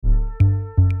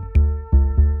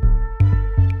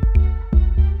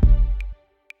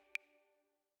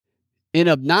an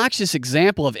obnoxious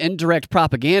example of indirect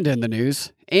propaganda in the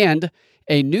news, and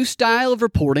a new style of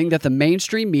reporting that the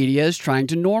mainstream media is trying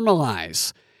to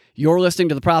normalize. You're listening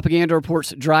to the Propaganda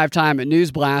Report's Drive Time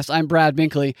News Blast. I'm Brad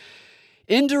Binkley.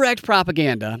 Indirect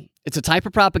propaganda, it's a type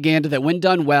of propaganda that when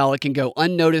done well, it can go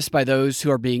unnoticed by those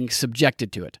who are being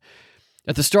subjected to it.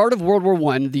 At the start of World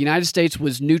War I, the United States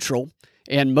was neutral,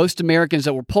 and most Americans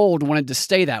that were polled wanted to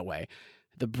stay that way.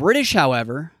 The British,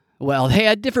 however, well, they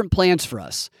had different plans for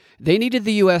us. They needed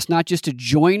the U.S. not just to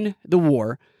join the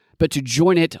war, but to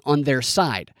join it on their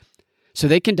side. So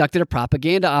they conducted a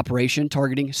propaganda operation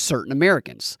targeting certain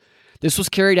Americans. This was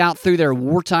carried out through their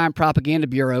wartime propaganda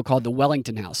bureau called the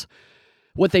Wellington House.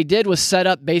 What they did was set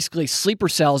up basically sleeper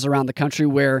cells around the country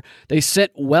where they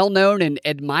sent well-known and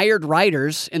admired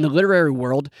writers in the literary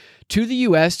world to the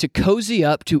U.S. to cozy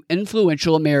up to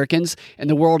influential Americans in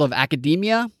the world of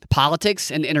academia, politics,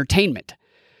 and entertainment.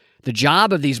 The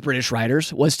job of these British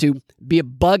writers was to be a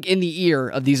bug in the ear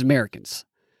of these Americans,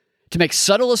 to make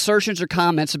subtle assertions or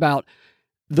comments about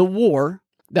the war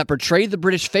that portrayed the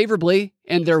British favorably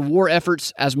and their war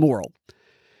efforts as moral.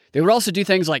 They would also do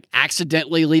things like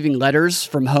accidentally leaving letters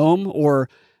from home or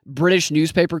British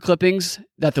newspaper clippings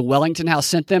that the Wellington House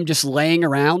sent them just laying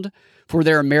around for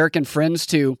their American friends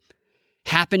to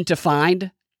happen to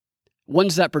find.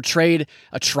 Ones that portrayed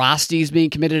atrocities being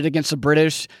committed against the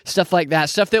British, stuff like that,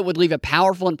 stuff that would leave a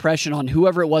powerful impression on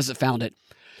whoever it was that found it,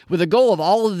 with the goal of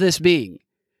all of this being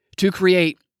to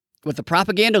create what the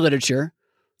propaganda literature,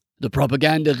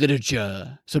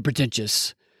 so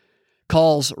pretentious,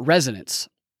 calls resonance.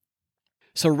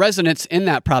 So resonance in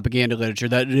that propaganda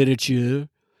literature,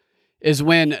 is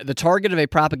when the target of a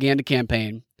propaganda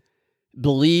campaign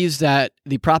believes that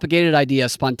the propagated idea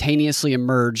spontaneously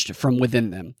emerged from within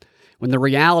them, when the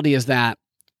reality is that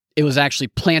it was actually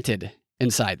planted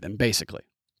inside them, basically,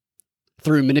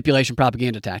 through manipulation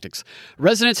propaganda tactics.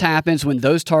 Resonance happens when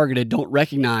those targeted don't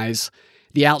recognize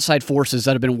the outside forces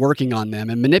that have been working on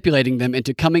them and manipulating them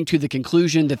into coming to the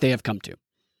conclusion that they have come to.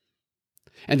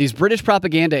 And these British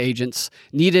propaganda agents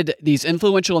needed these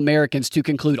influential Americans to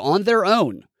conclude on their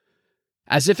own,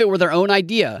 as if it were their own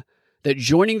idea, that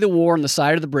joining the war on the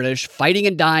side of the British, fighting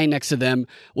and dying next to them,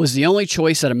 was the only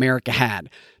choice that America had.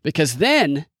 Because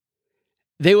then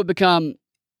they would become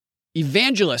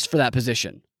evangelists for that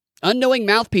position, unknowing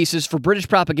mouthpieces for British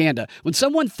propaganda. When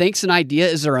someone thinks an idea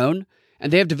is their own,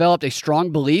 and they have developed a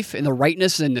strong belief in the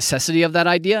rightness and necessity of that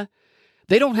idea,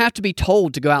 they don't have to be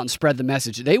told to go out and spread the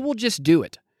message. They will just do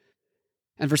it.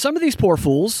 And for some of these poor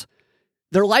fools,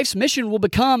 their life's mission will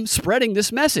become spreading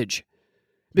this message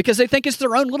because they think it's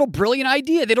their own little brilliant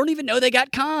idea. They don't even know they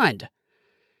got conned.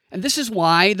 And this is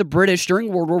why the British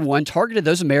during World War I targeted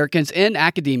those Americans in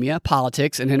academia,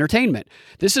 politics, and entertainment.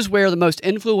 This is where the most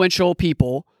influential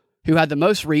people who had the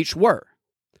most reach were.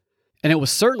 And it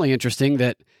was certainly interesting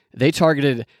that they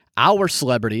targeted our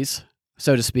celebrities,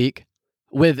 so to speak,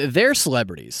 with their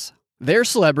celebrities. Their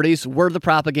celebrities were the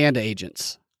propaganda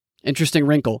agents. Interesting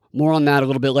wrinkle. More on that a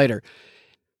little bit later.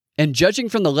 And judging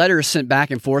from the letters sent back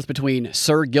and forth between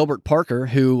Sir Gilbert Parker,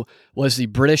 who was the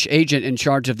British agent in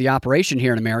charge of the operation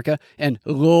here in America, and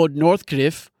Lord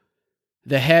Northcliffe,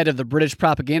 the head of the British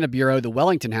propaganda bureau, the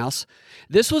Wellington House,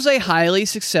 this was a highly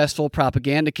successful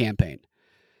propaganda campaign.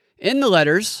 In the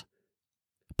letters,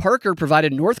 Parker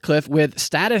provided Northcliffe with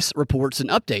status reports and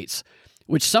updates,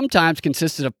 which sometimes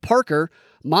consisted of Parker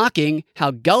mocking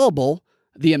how gullible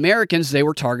the Americans they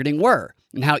were targeting were,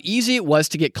 and how easy it was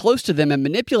to get close to them and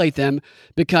manipulate them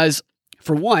because,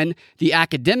 for one, the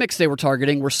academics they were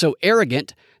targeting were so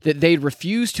arrogant that they'd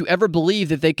refuse to ever believe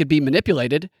that they could be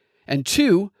manipulated, and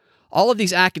two, all of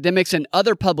these academics and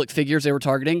other public figures they were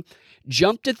targeting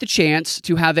jumped at the chance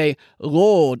to have a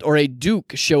lord or a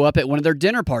duke show up at one of their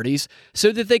dinner parties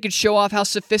so that they could show off how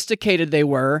sophisticated they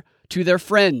were to their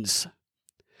friends.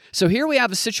 So here we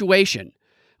have a situation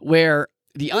where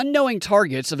the unknowing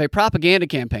targets of a propaganda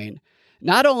campaign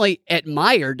not only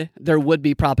admired their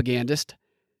would-be propagandist,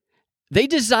 they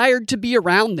desired to be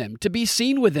around them, to be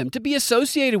seen with them, to be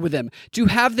associated with them, to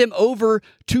have them over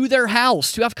to their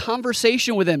house, to have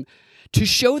conversation with them, to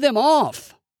show them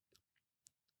off.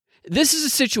 This is a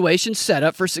situation set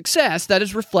up for success that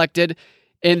is reflected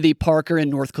in the Parker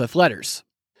and Northcliffe letters.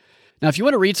 Now, if you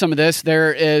want to read some of this,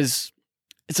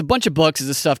 it's a bunch of books as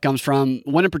this stuff comes from.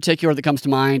 One in particular that comes to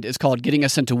mind is called Getting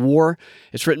Us Into War.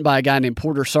 It's written by a guy named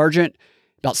Porter Sargent,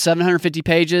 about 750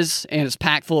 pages, and it's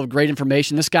packed full of great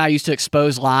information. This guy used to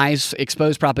expose lies,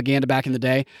 expose propaganda back in the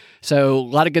day. So a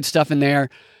lot of good stuff in there.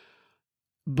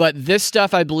 But this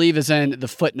stuff, I believe, is in the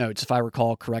footnotes, if I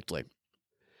recall correctly.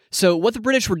 So what the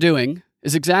British were doing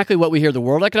is exactly what we hear the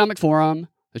World Economic Forum,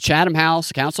 the Chatham House,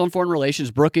 the Council on Foreign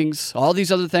Relations, Brookings, all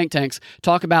these other think tanks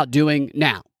talk about doing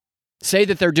now. Say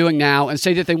that they're doing now and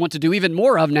say that they want to do even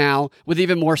more of now with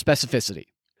even more specificity,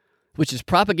 which is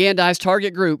propagandize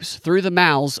target groups through the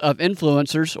mouths of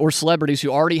influencers or celebrities who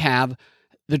already have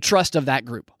the trust of that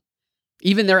group,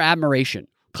 even their admiration.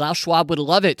 Klaus Schwab would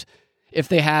love it if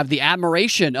they have the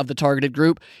admiration of the targeted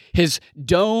group. His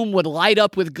dome would light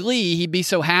up with glee. He'd be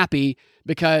so happy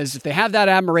because if they have that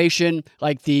admiration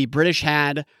like the British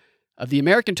had of the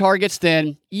American targets,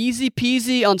 then easy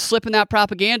peasy on slipping that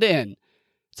propaganda in.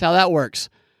 That's how that works.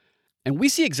 And we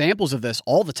see examples of this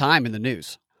all the time in the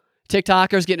news.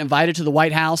 TikTokers getting invited to the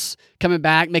White House, coming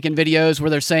back, making videos where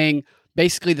they're saying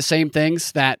basically the same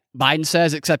things that Biden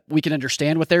says, except we can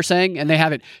understand what they're saying, and they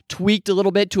have it tweaked a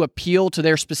little bit to appeal to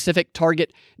their specific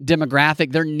target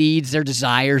demographic, their needs, their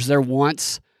desires, their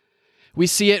wants. We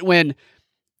see it when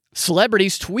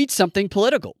celebrities tweet something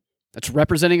political that's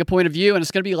representing a point of view, and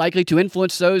it's going to be likely to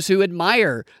influence those who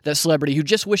admire that celebrity, who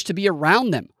just wish to be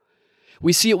around them.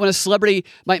 We see it when a celebrity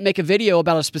might make a video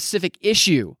about a specific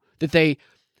issue that they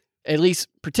at least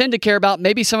pretend to care about.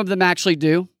 Maybe some of them actually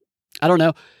do. I don't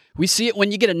know. We see it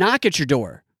when you get a knock at your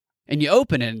door and you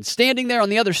open it, and standing there on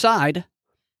the other side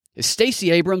is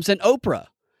Stacey Abrams and Oprah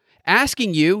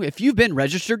asking you if you've been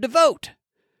registered to vote.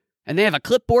 And they have a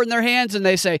clipboard in their hands and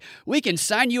they say, we can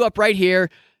sign you up right here.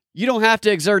 You don't have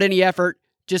to exert any effort.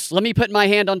 Just let me put my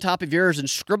hand on top of yours and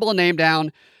scribble a name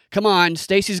down. Come on,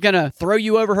 Stacey's going to throw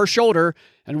you over her shoulder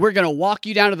and we're going to walk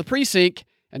you down to the precinct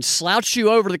and slouch you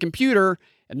over the computer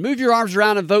and move your arms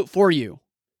around and vote for you.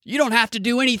 You don't have to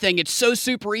do anything. It's so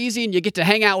super easy and you get to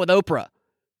hang out with Oprah.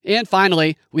 And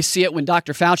finally, we see it when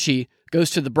Dr. Fauci goes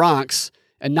to the Bronx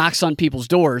and knocks on people's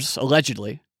doors,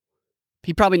 allegedly.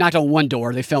 He probably knocked on one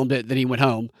door. They filmed it, then he went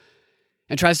home.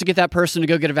 And tries to get that person to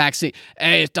go get a vaccine.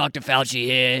 Hey, it's Dr. Fauci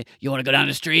here. You want to go down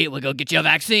the street? We'll go get you a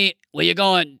vaccine. Where you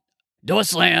going? Door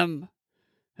slam.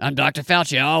 I'm Dr.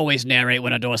 Fauci. I always narrate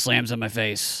when a door slams in my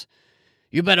face.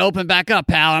 You better open back up,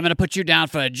 pal. I'm going to put you down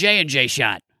for a J&J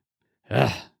shot.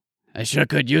 Ugh, I sure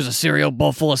could use a cereal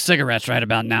bowl full of cigarettes right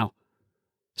about now.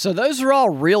 So those are all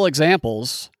real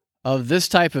examples of this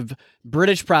type of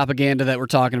British propaganda that we're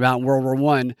talking about in World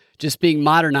War I just being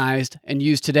modernized and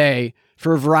used today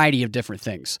for a variety of different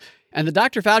things. And the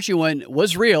Dr. Fauci one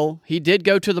was real. He did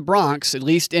go to the Bronx, at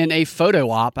least in a photo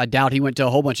op. I doubt he went to a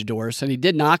whole bunch of doors. And he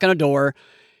did knock on a door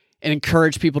and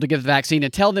encourage people to get the vaccine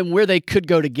and tell them where they could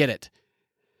go to get it.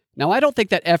 Now, I don't think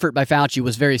that effort by Fauci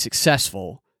was very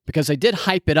successful because they did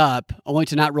hype it up, only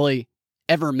to not really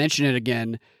ever mention it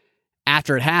again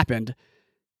after it happened.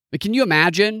 But can you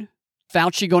imagine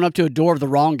Fauci going up to a door of the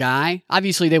wrong guy?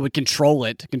 Obviously, they would control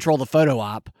it, control the photo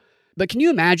op. But can you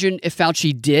imagine if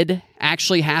Fauci did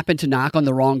actually happen to knock on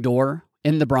the wrong door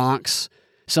in the Bronx?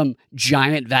 Some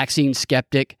giant vaccine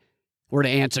skeptic were to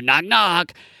answer, knock,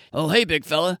 knock. Oh, hey, big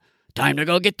fella, time to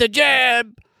go get the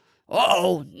jab.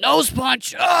 Oh, nose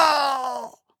punch.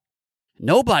 Oh.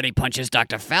 Nobody punches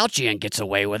Dr. Fauci and gets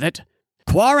away with it.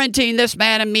 Quarantine this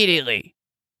man immediately.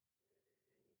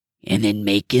 And then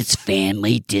make his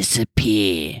family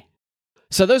disappear.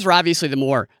 So those are obviously the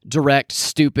more direct,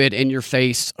 stupid,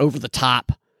 in-your-face,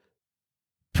 over-the-top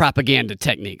propaganda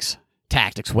techniques,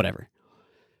 tactics, whatever.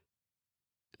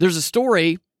 There's a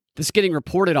story that's getting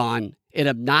reported on an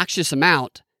obnoxious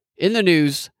amount in the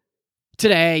news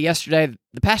today, yesterday,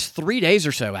 the past 3 days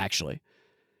or so, actually,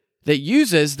 that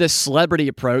uses this celebrity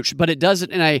approach, but it does it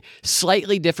in a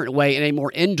slightly different way, in a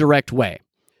more indirect way.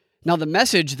 Now, the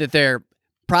message that they're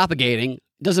propagating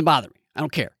doesn't bother me. I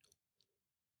don't care.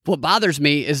 What bothers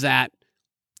me is that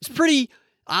it's pretty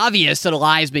obvious that a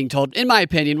lie is being told, in my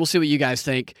opinion. We'll see what you guys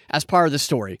think as part of the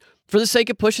story, for the sake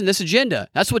of pushing this agenda.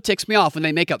 That's what ticks me off, when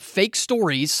they make up fake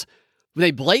stories, when they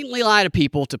blatantly lie to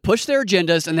people to push their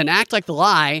agendas and then act like the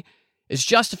lie is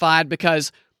justified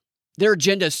because their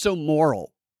agenda is so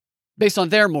moral, based on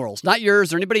their morals, not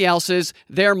yours or anybody else's.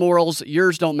 Their morals,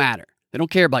 yours don't matter. They don't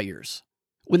care about yours.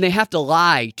 When they have to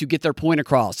lie to get their point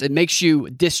across, it makes you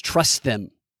distrust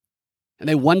them. And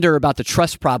they wonder about the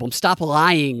trust problem. Stop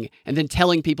lying and then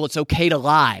telling people it's okay to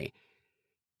lie.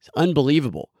 It's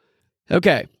unbelievable.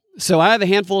 Okay, so I have a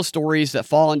handful of stories that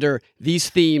fall under these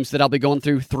themes that I'll be going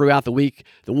through throughout the week.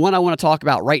 The one I want to talk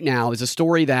about right now is a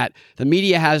story that the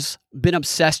media has been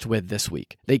obsessed with this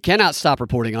week. They cannot stop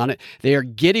reporting on it. They are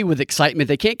giddy with excitement.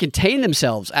 They can't contain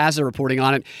themselves as they're reporting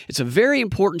on it. It's a very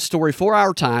important story for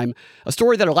our time, a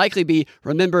story that will likely be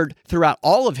remembered throughout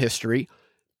all of history,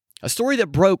 a story that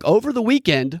broke over the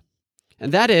weekend,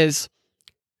 and that is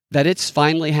that it's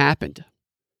finally happened.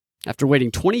 After waiting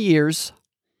 20 years,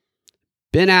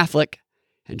 Ben Affleck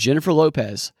and Jennifer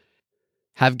Lopez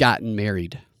have gotten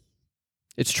married.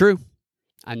 It's true.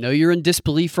 I know you're in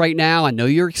disbelief right now. I know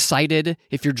you're excited.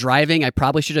 If you're driving, I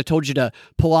probably should have told you to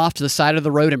pull off to the side of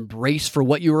the road and brace for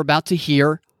what you were about to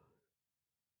hear.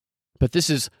 But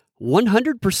this is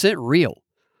 100% real.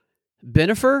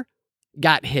 Bennifer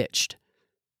got hitched.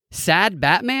 Sad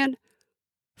Batman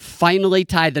finally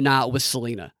tied the knot with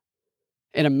Selena.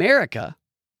 In America,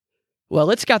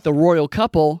 well, it's got the royal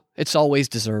couple it's always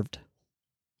deserved.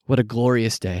 What a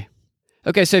glorious day.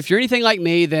 Okay, so if you're anything like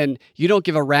me, then you don't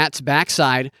give a rat's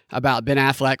backside about Ben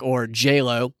Affleck or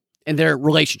J-Lo and their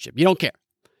relationship. You don't care.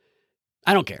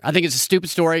 I don't care. I think it's a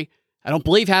stupid story. I don't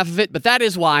believe half of it, but that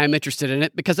is why I'm interested in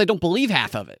it, because I don't believe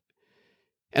half of it.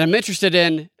 And I'm interested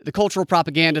in the cultural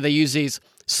propaganda they use these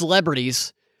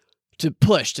celebrities to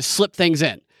push, to slip things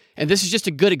in. And this is just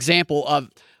a good example of,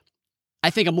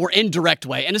 I think, a more indirect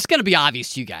way. And it's going to be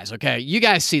obvious to you guys, okay? You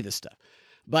guys see this stuff.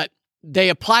 But they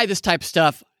apply this type of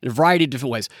stuff in a variety of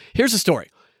different ways. Here's the story.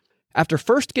 After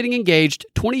first getting engaged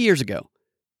 20 years ago,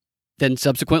 then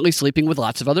subsequently sleeping with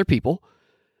lots of other people,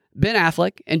 Ben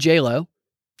Affleck and J-Lo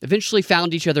eventually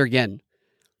found each other again.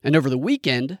 And over the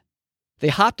weekend, they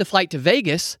hopped a flight to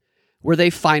Vegas, where they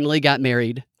finally got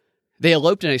married. They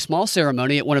eloped in a small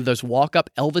ceremony at one of those walk-up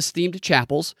Elvis-themed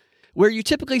chapels, where you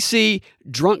typically see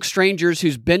drunk strangers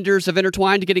whose benders have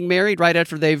intertwined getting married right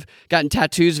after they've gotten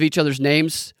tattoos of each other's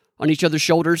names on each other's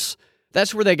shoulders.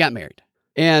 That's where they got married.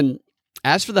 And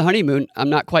as for the honeymoon, I'm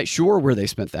not quite sure where they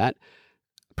spent that.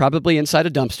 Probably inside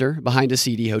a dumpster behind a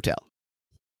seedy hotel.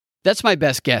 That's my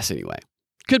best guess anyway.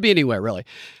 Could be anywhere, really.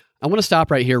 I want to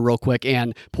stop right here real quick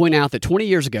and point out that 20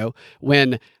 years ago,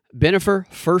 when Bennifer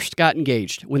first got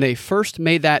engaged, when they first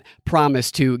made that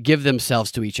promise to give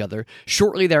themselves to each other,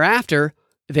 shortly thereafter,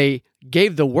 they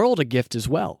gave the world a gift as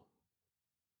well.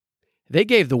 They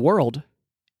gave the world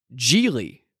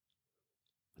Geely,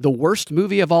 the worst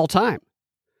movie of all time.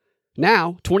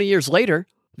 Now, 20 years later,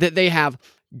 that they have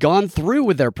gone through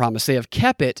with their promise, they have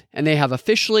kept it, and they have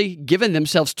officially given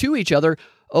themselves to each other.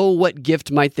 Oh, what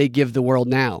gift might they give the world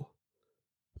now?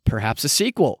 Perhaps a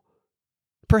sequel.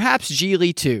 Perhaps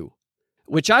Geely 2,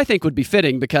 which I think would be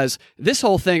fitting because this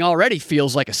whole thing already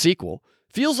feels like a sequel.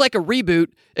 Feels like a reboot,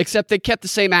 except they kept the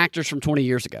same actors from 20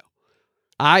 years ago.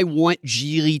 I want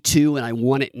Geely 2, and I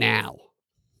want it now.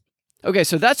 Okay,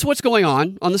 so that's what's going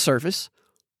on the surface.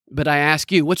 But I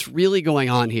ask you, what's really going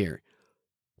on here?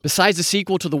 Besides the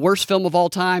sequel to the worst film of all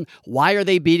time, why are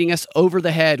they beating us over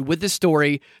the head with this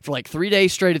story for like 3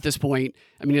 days straight at this point?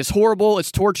 I mean, it's horrible,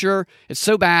 it's torture, it's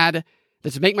so bad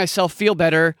that to make myself feel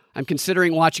better, I'm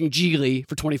considering watching Geely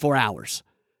for 24 hours.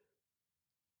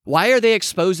 Why are they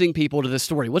exposing people to this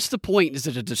story? What's the point? Is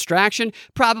it a distraction?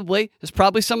 Probably. There's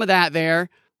probably some of that there.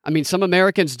 I mean, some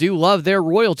Americans do love their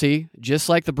royalty, just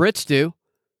like the Brits do.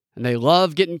 And they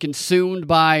love getting consumed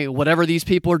by whatever these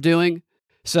people are doing.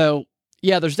 So,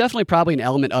 yeah, there's definitely probably an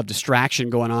element of distraction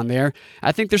going on there.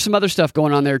 I think there's some other stuff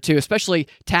going on there too, especially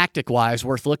tactic-wise,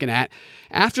 worth looking at.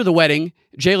 After the wedding,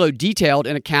 J-Lo detailed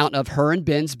an account of her and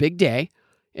Ben's big day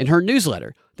in her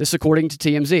newsletter. This according to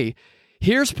TMZ.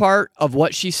 Here's part of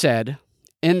what she said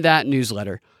in that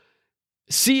newsletter.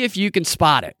 See if you can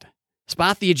spot it.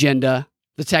 Spot the agenda,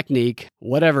 the technique,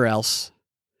 whatever else.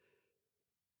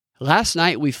 Last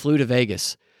night we flew to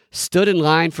Vegas, stood in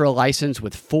line for a license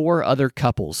with 4 other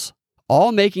couples,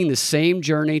 all making the same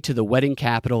journey to the wedding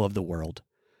capital of the world.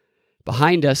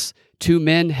 Behind us, 2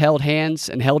 men held hands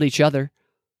and held each other.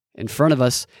 In front of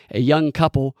us, a young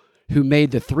couple who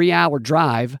made the 3-hour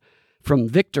drive from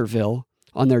Victorville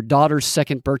on their daughter's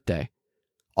 2nd birthday.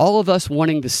 All of us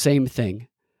wanting the same thing,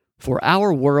 for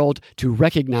our world to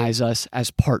recognize us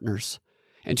as partners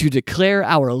and to declare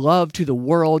our love to the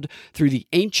world through the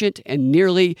ancient and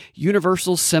nearly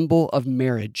universal symbol of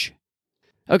marriage.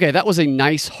 Okay, that was a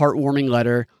nice, heartwarming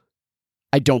letter.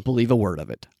 I don't believe a word of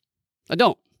it. I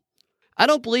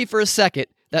don't believe for a second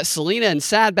that Selena and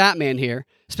Sad Batman here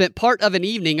spent part of an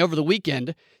evening over the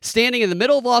weekend standing in the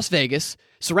middle of Las Vegas,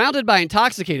 surrounded by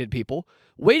intoxicated people,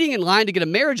 waiting in line to get a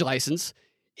marriage license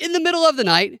in the middle of the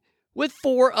night with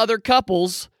 4 other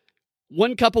couples,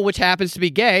 one couple which happens to be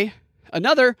gay,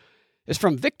 another is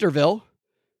from Victorville,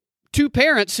 2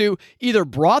 parents who either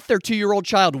brought their 2-year-old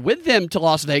child with them to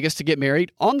Las Vegas to get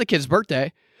married on the kid's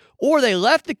birthday, or they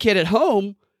left the kid at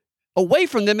home away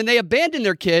from them and they abandoned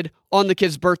their kid on the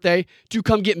kid's birthday to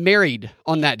come get married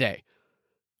on that day.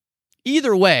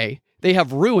 Either way, they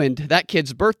have ruined that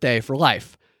kid's birthday for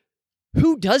life.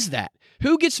 Who does that?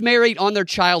 Who gets married on their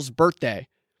child's birthday?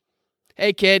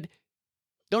 Hey, kid,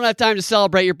 don't have time to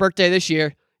celebrate your birthday this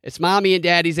year. It's mommy and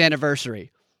daddy's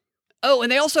anniversary. Oh,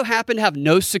 and they also happen to have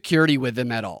no security with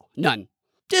them at all. None.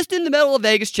 Just in the middle of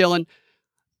Vegas chilling.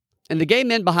 and the gay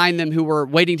men behind them who were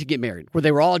waiting to get married, where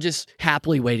they were all just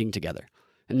happily waiting together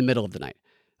in the middle of the night.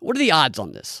 What are the odds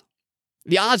on this?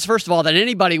 The odds, first of all, that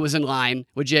anybody was in line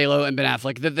with J-Lo and Ben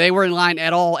Affleck, that they were in line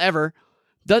at all ever,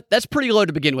 that's pretty low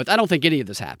to begin with. I don't think any of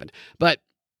this happened. But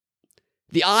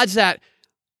the odds that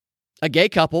a gay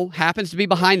couple happens to be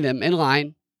behind them in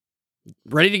line,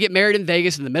 ready to get married in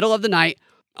Vegas in the middle of the night,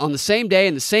 on the same day,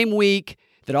 in the same week,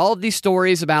 that all of these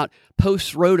stories about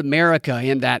post-Roe America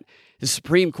and that the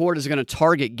Supreme Court is going to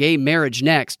target gay marriage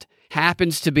next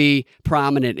happens to be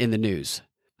prominent in the news.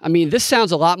 I mean, this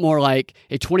sounds a lot more like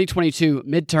a 2022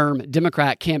 midterm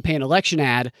Democrat campaign election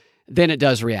ad than it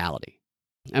does reality.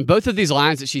 And both of these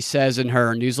lines that she says in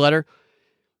her newsletter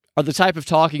are the type of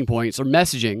talking points or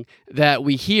messaging that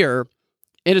we hear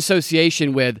in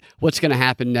association with what's going to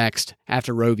happen next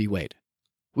after Roe v. Wade.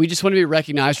 We just want to be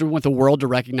recognized. We want the world to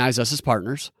recognize us as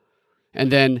partners.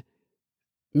 And then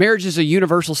marriage is a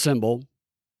universal symbol.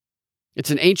 It's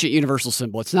an ancient universal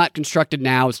symbol. It's not constructed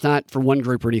now. It's not for one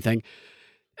group or anything.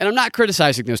 And I'm not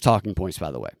criticizing those talking points, by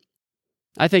the way.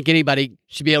 I think anybody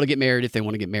should be able to get married if they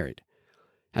want to get married.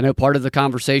 I know part of the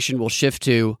conversation will shift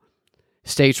to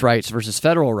states' rights versus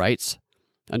federal rights.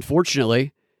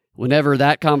 Unfortunately, whenever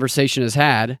that conversation is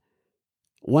had,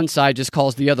 one side just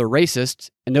calls the other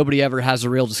racist, and nobody ever has a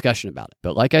real discussion about it.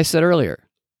 But like I said earlier,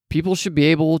 people should be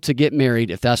able to get married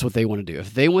if that's what they want to do.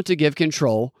 If they want to give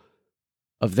control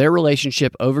of their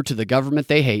relationship over to the government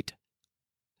they hate,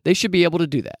 they should be able to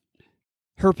do that.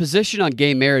 Her position on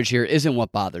gay marriage here isn't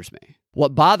what bothers me.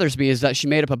 What bothers me is that she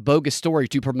made up a bogus story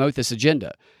to promote this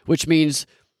agenda, which means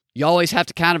you always have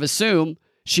to kind of assume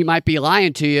she might be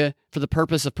lying to you for the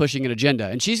purpose of pushing an agenda.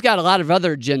 And she's got a lot of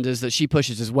other agendas that she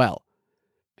pushes as well.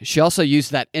 She also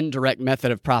used that indirect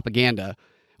method of propaganda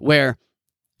where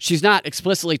she's not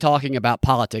explicitly talking about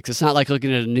politics. It's not like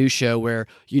looking at a news show where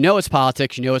you know it's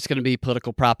politics, you know it's going to be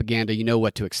political propaganda, you know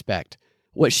what to expect.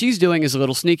 What she's doing is a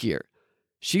little sneakier.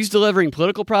 She's delivering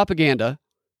political propaganda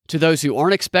to those who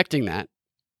aren't expecting that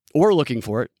or looking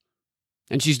for it,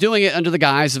 and she's doing it under the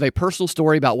guise of a personal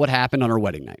story about what happened on her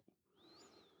wedding night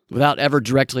without ever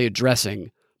directly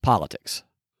addressing politics.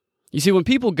 You see, when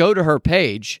people go to her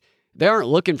page, they aren't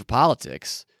looking for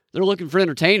politics. They're looking for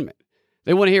entertainment.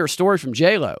 They want to hear a story from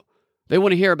J-Lo. They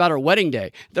want to hear about her wedding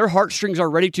day. Their heartstrings are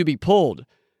ready to be pulled.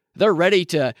 They're ready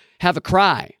to have a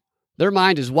cry. Their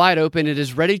mind is wide open. It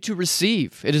is ready to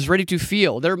receive. It is ready to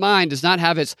feel. Their mind does not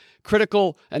have its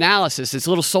critical analysis, its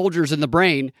little soldiers in the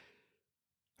brain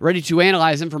ready to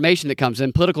analyze information that comes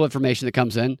in, political information that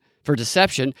comes in for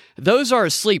deception. Those are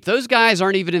asleep. Those guys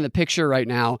aren't even in the picture right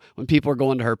now when people are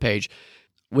going to her page,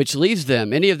 which leaves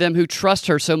them, any of them who trust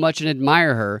her so much and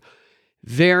admire her,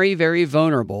 very, very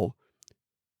vulnerable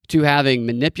to having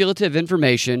manipulative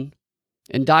information,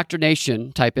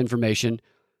 indoctrination type information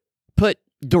put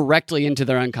directly into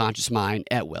their unconscious mind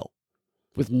at will,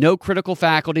 with no critical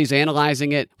faculties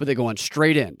analyzing it, with it going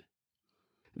straight in.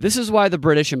 This is why the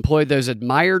British employed those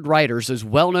admired writers, those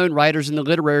well-known writers in the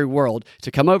literary world,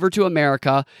 to come over to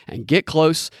America and get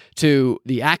close to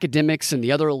the academics and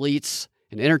the other elites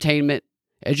in entertainment,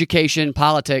 education,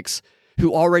 politics,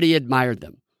 who already admired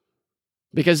them.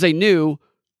 Because they knew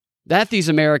that these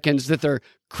Americans, that their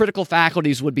critical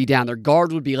faculties would be down, their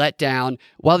guard would be let down,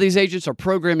 while these agents are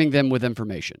programming them with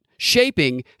information,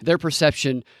 shaping their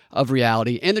perception of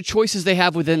reality and the choices they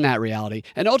have within that reality,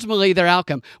 and ultimately their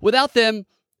outcome, without them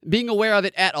being aware of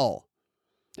it at all.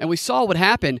 And we saw what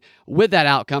happened with that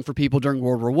outcome for people during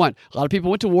World War I. A lot of people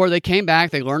went to war, they came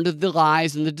back, they learned of the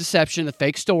lies and the deception, the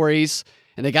fake stories,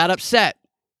 and they got upset.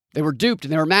 They were duped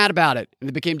and they were mad about it, and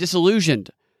they became disillusioned.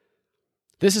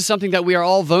 This is something that we are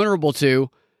all vulnerable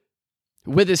to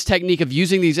with this technique of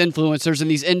using these influencers and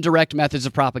these indirect methods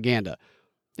of propaganda.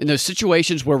 In those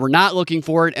situations where we're not looking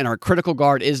for it and our critical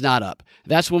guard is not up,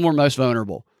 that's when we're most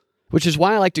vulnerable, which is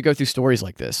why I like to go through stories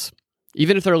like this.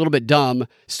 Even if they're a little bit dumb,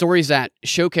 stories that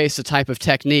showcase the type of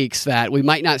techniques that we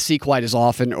might not see quite as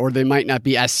often, or they might not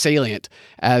be as salient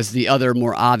as the other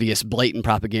more obvious, blatant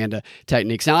propaganda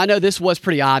techniques. Now, I know this was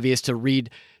pretty obvious to read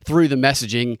through the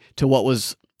messaging to what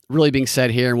was really being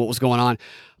said here and what was going on,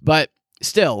 but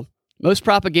still, most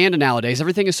propaganda nowadays,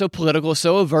 everything is so political,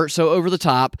 so overt, so over the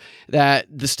top, that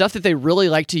the stuff that they really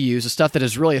like to use, the stuff that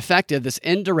is really effective, this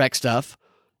indirect stuff,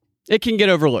 it can get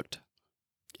overlooked.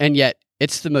 And yet,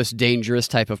 it's the most dangerous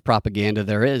type of propaganda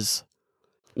there is.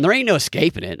 And there ain't no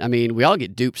escaping it. I mean, we all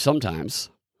get duped sometimes.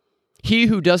 He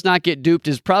who does not get duped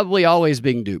is probably always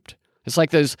being duped. It's like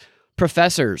those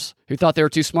professors who thought they were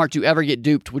too smart to ever get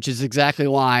duped, which is exactly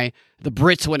why the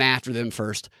Brits went after them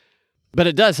first. But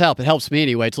it does help. It helps me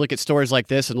anyway to look at stories like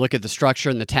this and look at the structure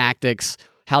and the tactics,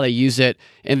 how they use it,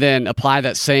 and then apply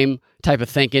that same type of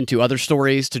thinking to other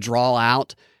stories to draw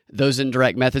out those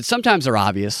indirect methods. Sometimes they're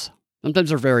obvious. Sometimes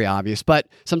they're very obvious, but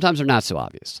sometimes they're not so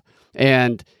obvious.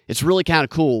 And it's really kind of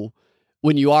cool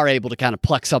when you are able to kind of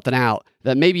pluck something out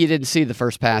that maybe you didn't see the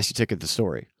first pass you took at the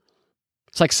story.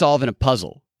 It's like solving a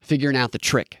puzzle, figuring out the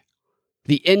trick.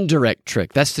 The indirect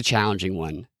trick, that's the challenging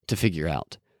one to figure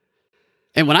out.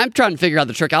 And when I'm trying to figure out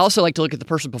the trick, I also like to look at the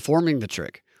person performing the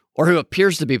trick, or who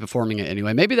appears to be performing it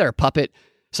anyway. Maybe they're a puppet,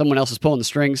 someone else is pulling the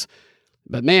strings.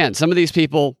 But man, some of these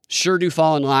people sure do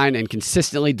fall in line and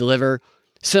consistently deliver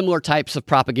similar types of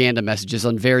propaganda messages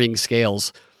on varying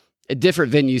scales at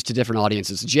different venues to different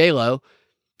audiences. J-Lo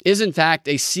is in fact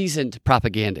a seasoned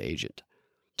propaganda agent.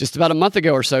 Just about a month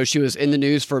ago or so, she was in the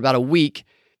news for about a week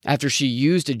after she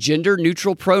used a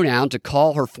gender-neutral pronoun to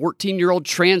call her 14-year-old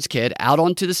trans kid out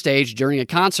onto the stage during a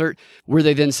concert where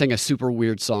they then sang a super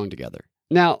weird song together.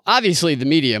 Now, obviously, the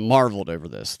media marveled over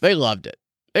this. They loved it.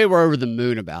 They were over the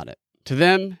moon about it. To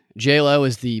them, J-Lo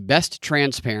is the best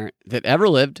transparent that ever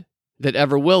lived, that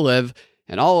ever will live,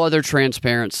 and all other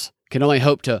transparents can only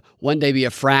hope to one day be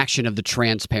a fraction of the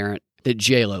transparent that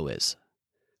J-Lo is.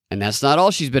 And that's not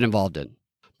all she's been involved in.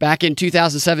 Back in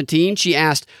 2017, she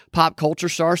asked pop culture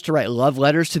stars to write love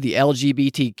letters to the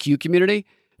LGBTQ community,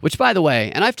 which, by the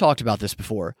way, and I've talked about this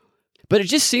before, but it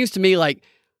just seems to me like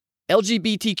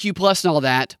LGBTQ plus and all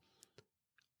that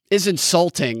is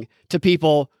insulting to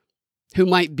people who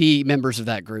might be members of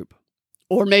that group.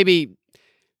 Or maybe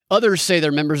others say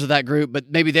they're members of that group,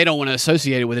 but maybe they don't want to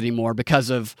associate it with it anymore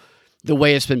because of the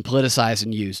way it's been politicized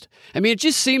and used. I mean, it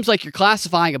just seems like you're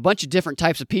classifying a bunch of different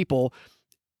types of people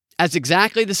as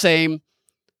exactly the same,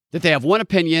 that they have one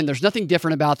opinion, there's nothing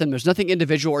different about them, there's nothing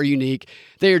individual or unique.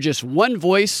 They are just one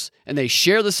voice, and they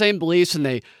share the same beliefs, and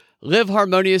they live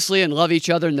harmoniously and love each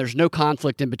other, and there's no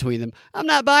conflict in between them. I'm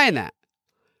not buying that.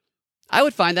 I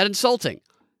would find that insulting.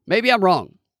 Maybe I'm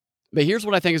wrong. But here's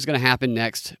what I think is going to happen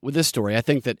next with this story. I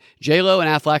think that J-Lo and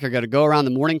Affleck are going to go around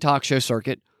the morning talk show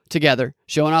circuit together,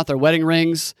 showing off their wedding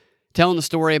rings, telling the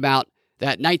story about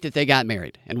that night that they got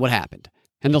married and what happened.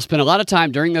 And they'll spend a lot of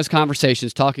time during those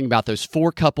conversations talking about those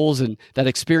four couples and that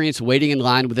experience waiting in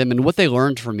line with them and what they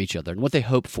learned from each other and what they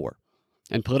hope for.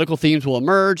 And political themes will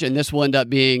emerge, and this will end up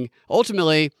being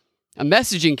ultimately a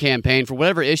messaging campaign for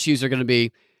whatever issues are going to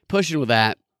be pushing with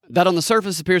that on the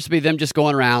surface appears to be them just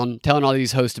going around telling all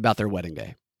these hosts about their wedding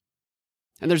day.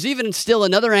 And there's even still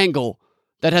another angle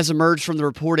that has emerged from the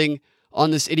reporting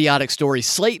on this idiotic story.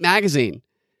 Slate magazine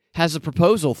has a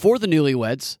proposal for the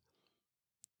newlyweds.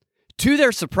 To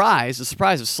their surprise, the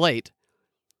surprise of Slate,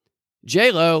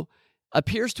 J-Lo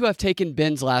appears to have taken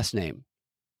Ben's last name.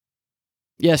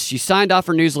 Yes, she signed off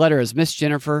her newsletter as Miss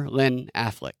Jennifer Lynn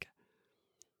Affleck.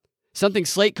 Something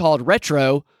Slate called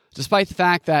retro, despite the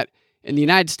fact that in the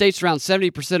United States, around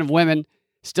 70% of women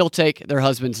still take their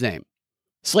husband's name.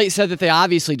 Slate said that they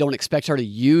obviously don't expect her to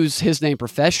use his name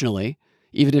professionally,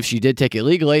 even if she did take it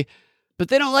legally, but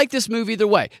they don't like this move either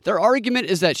way. Their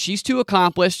argument is that she's too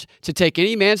accomplished to take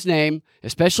any man's name,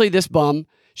 especially this bum.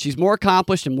 She's more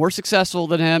accomplished and more successful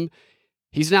than him.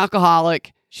 He's an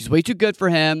alcoholic. She's way too good for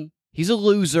him. He's a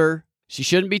loser. She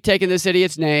shouldn't be taking this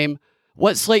idiot's name.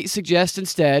 What Slate suggests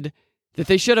instead that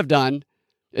they should have done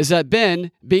is that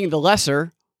Ben, being the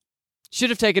lesser, should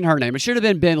have taken her name. It should have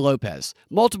been Ben Lopez.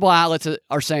 Multiple outlets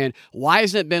are saying, why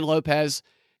isn't it Ben Lopez?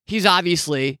 He's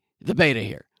obviously the beta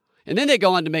here. And then they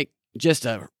go on to make just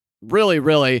a really,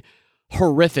 really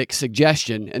horrific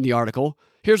suggestion in the article.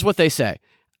 Here's what they say.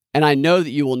 And I know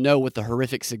that you will know what the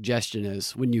horrific suggestion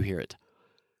is when you hear it.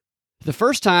 The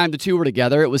first time the two were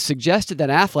together, it was suggested that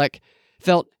Affleck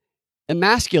felt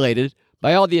emasculated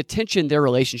by all the attention their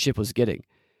relationship was getting.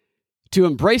 To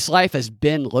embrace life as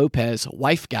Ben Lopez,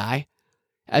 wife guy,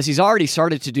 as he's already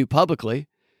started to do publicly,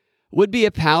 would be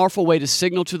a powerful way to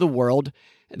signal to the world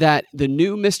that the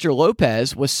new Mr.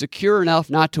 Lopez was secure enough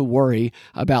not to worry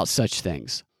about such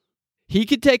things. He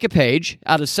could take a page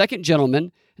out of second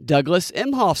gentleman Douglas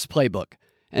Emhoff's playbook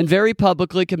and very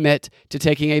publicly commit to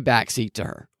taking a backseat to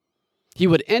her. He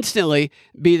would instantly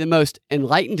be the most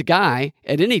enlightened guy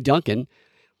at any Dunkin'.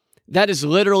 That is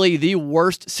literally the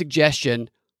worst suggestion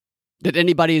that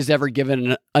anybody has ever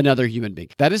given another human being.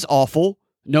 That is awful.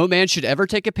 No man should ever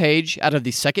take a page out of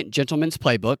the second gentleman's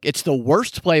playbook. It's the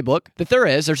worst playbook that there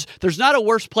is. There's not a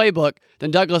worse playbook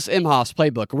than Douglas Emhoff's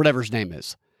playbook, or whatever his name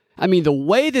is. I mean, the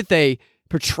way that they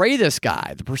portray this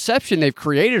guy, the perception they've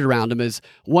created around him is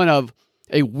one of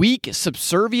a weak,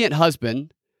 subservient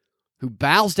husband who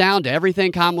bows down to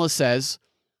everything Kamala says,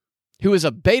 who is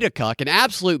a beta cuck, an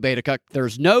absolute beta cuck.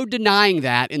 There's no denying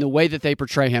that in the way that they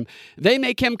portray him. They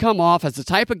make him come off as the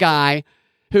type of guy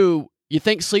who you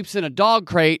think sleeps in a dog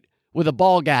crate with a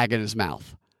ball gag in his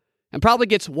mouth and probably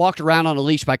gets walked around on a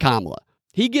leash by Kamala.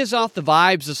 He gives off the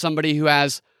vibes of somebody who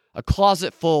has a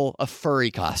closet full of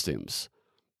furry costumes.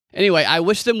 Anyway, I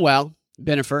wish them well,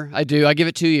 Bennifer. I do. I give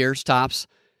it 2 years, tops,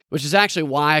 which is actually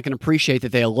why I can appreciate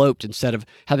that they eloped instead of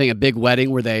having a big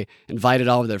wedding where they invited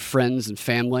all of their friends and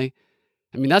family.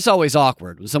 I mean, that's always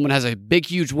awkward when someone has a big,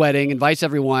 huge wedding, invites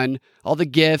everyone, all the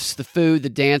gifts, the food, the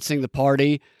dancing, the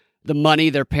party, the money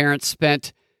their parents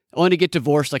spent, only to get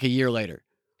divorced like a year later.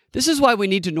 This is why we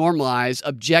need to normalize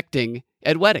objecting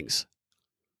at weddings.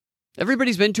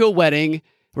 Everybody's been to a wedding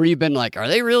where you've been like, are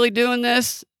they really doing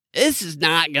this? This is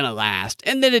not going to last.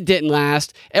 And then it didn't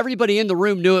last. Everybody in the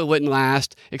room knew it wouldn't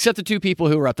last, except the 2 people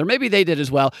who were up there. Maybe they did as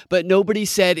well, but nobody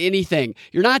said anything.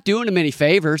 You're not doing them any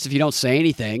favors if you don't say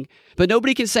anything, but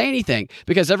nobody can say anything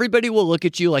because everybody will look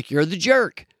at you like you're the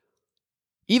jerk.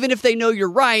 Even if they know you're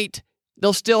right,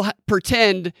 they'll still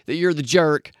pretend that you're the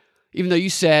jerk, even though you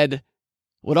said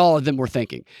what all of them were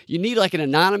thinking. You need like an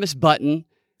anonymous button.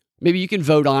 Maybe you can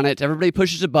vote on it. Everybody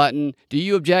pushes a button. Do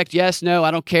you object? Yes, no,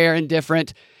 I don't care,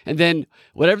 indifferent. And then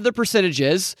whatever the percentage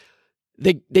is,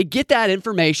 they get that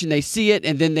information, they see it,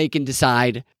 and then they can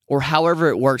decide, or however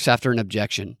it works after an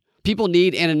objection. People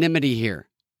need anonymity here,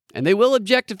 and they will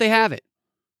object if they have it.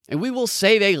 And we will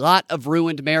save a lot of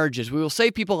ruined marriages. We will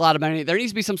save people a lot of money. There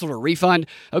needs to be some sort of refund.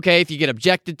 Okay, if you get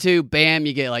objected to, bam,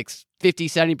 you get like 50,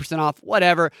 70% off,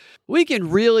 whatever. We can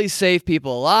really save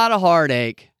people a lot of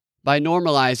heartache by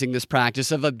normalizing this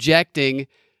practice of objecting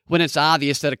when it's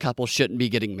obvious that a couple shouldn't be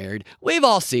getting married. We've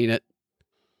all seen it.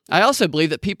 I also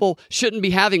believe that people shouldn't be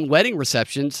having wedding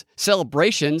receptions,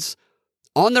 celebrations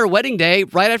on their wedding day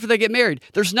right after they get married.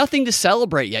 There's nothing to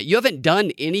celebrate yet. You haven't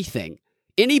done anything.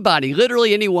 Anybody,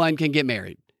 literally anyone, can get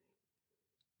married.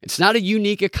 It's not a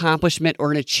unique accomplishment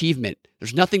or an achievement.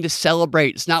 There's nothing to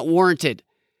celebrate. It's not warranted.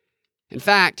 In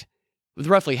fact, with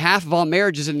roughly half of all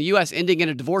marriages in the U.S. ending in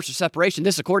a divorce or separation,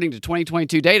 this according to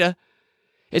 2022 data,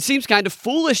 it seems kind of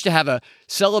foolish to have a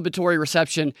celebratory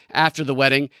reception after the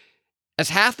wedding, as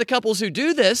half the couples who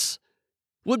do this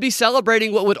would be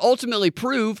celebrating what would ultimately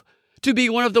prove to be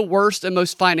one of the worst and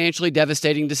most financially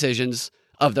devastating decisions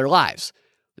of their lives.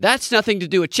 That's nothing to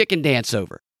do a chicken dance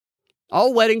over.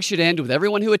 All weddings should end with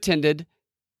everyone who attended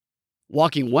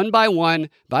walking one by one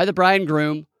by the bride and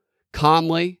groom,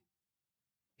 calmly,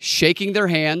 shaking their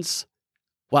hands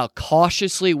while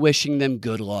cautiously wishing them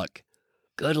good luck.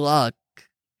 Good luck.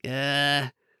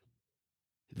 Then,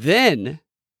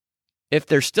 if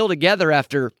they're still together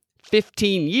after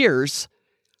 15 years,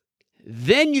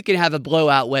 then you can have a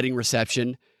blowout wedding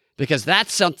reception because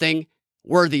that's something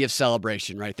worthy of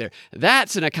celebration right there.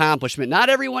 That's an accomplishment.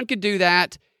 Not everyone could do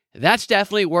that. That's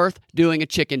definitely worth doing a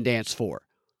chicken dance for.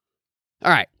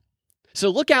 All right. So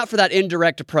look out for that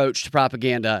indirect approach to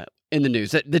propaganda in the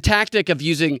news, the tactic of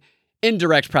using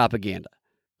indirect propaganda.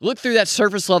 Look through that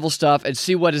surface level stuff and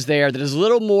see what is there that is a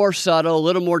little more subtle, a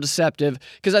little more deceptive,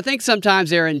 because I think sometimes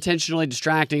they're intentionally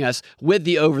distracting us with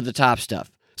the over-the-top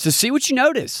stuff. So see what you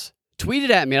notice. Tweet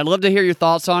it at me. I'd love to hear your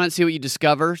thoughts on it, see what you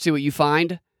discover, see what you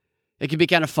find. It could be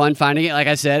kind of fun finding it. Like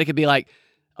I said, it could be like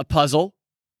a puzzle.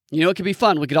 You know, it could be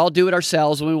fun. We could all do it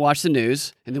ourselves when we watch the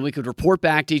news, and then we could report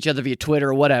back to each other via Twitter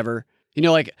or whatever. You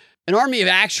know, like an army of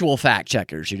actual fact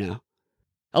checkers, you know.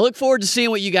 I look forward to seeing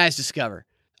what you guys discover.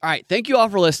 All right, thank you all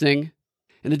for listening.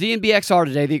 In the DNB XR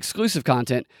today, the exclusive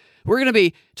content, we're going to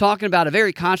be talking about a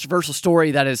very controversial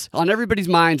story that is on everybody's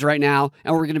minds right now,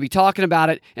 and we're going to be talking about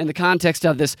it in the context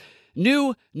of this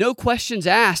new no questions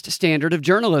asked standard of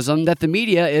journalism that the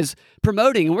media is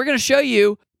promoting. And we're going to show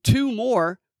you 2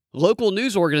 more local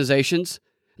news organizations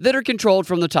that are controlled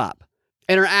from the top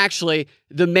and are actually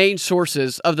the main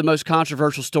sources of the most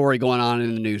controversial story going on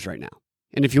in the news right now.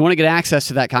 And if you want to get access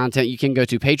to that content, you can go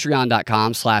to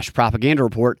patreon.com/propaganda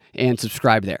report and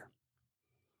subscribe there.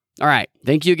 All right.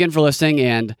 Thank you again for listening,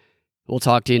 and we'll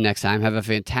talk to you next time. Have a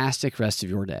fantastic rest of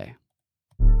your day.